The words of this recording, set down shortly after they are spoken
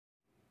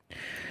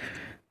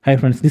Hi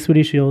friends, this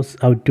video shows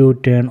how to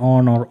turn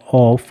on or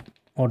off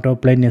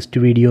autoplay next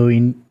video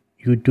in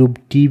YouTube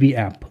TV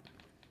app.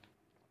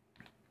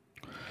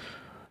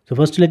 So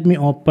first let me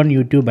open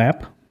YouTube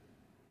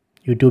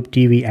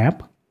TV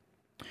app.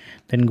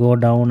 Then go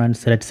down and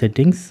select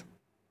settings.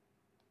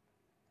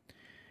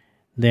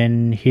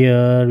 Then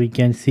here we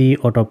can see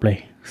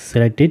autoplay.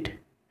 Select it.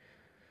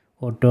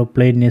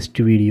 Autoplay next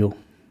video.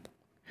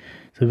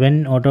 So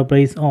when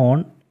autoplay is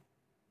on,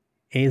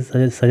 a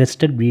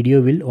suggested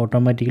video will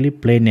automatically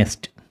play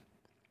next.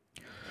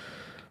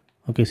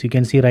 Okay, so you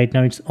can see right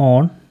now it's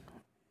on.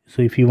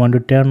 So if you want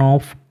to turn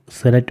off,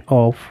 select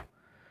off.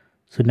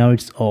 So now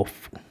it's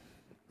off.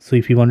 So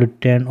if you want to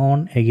turn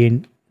on,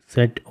 again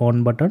select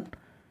on button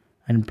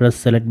and press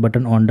select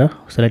button on the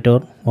select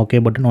or OK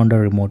button on the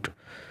remote.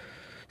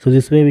 So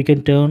this way we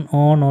can turn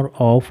on or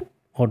off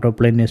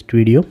autoplay next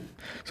video.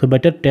 So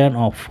better turn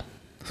off,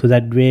 so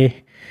that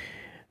way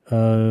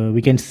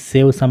we can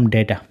save some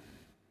data.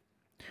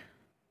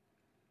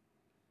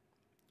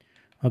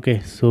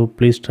 Okay, so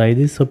please try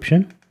this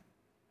option.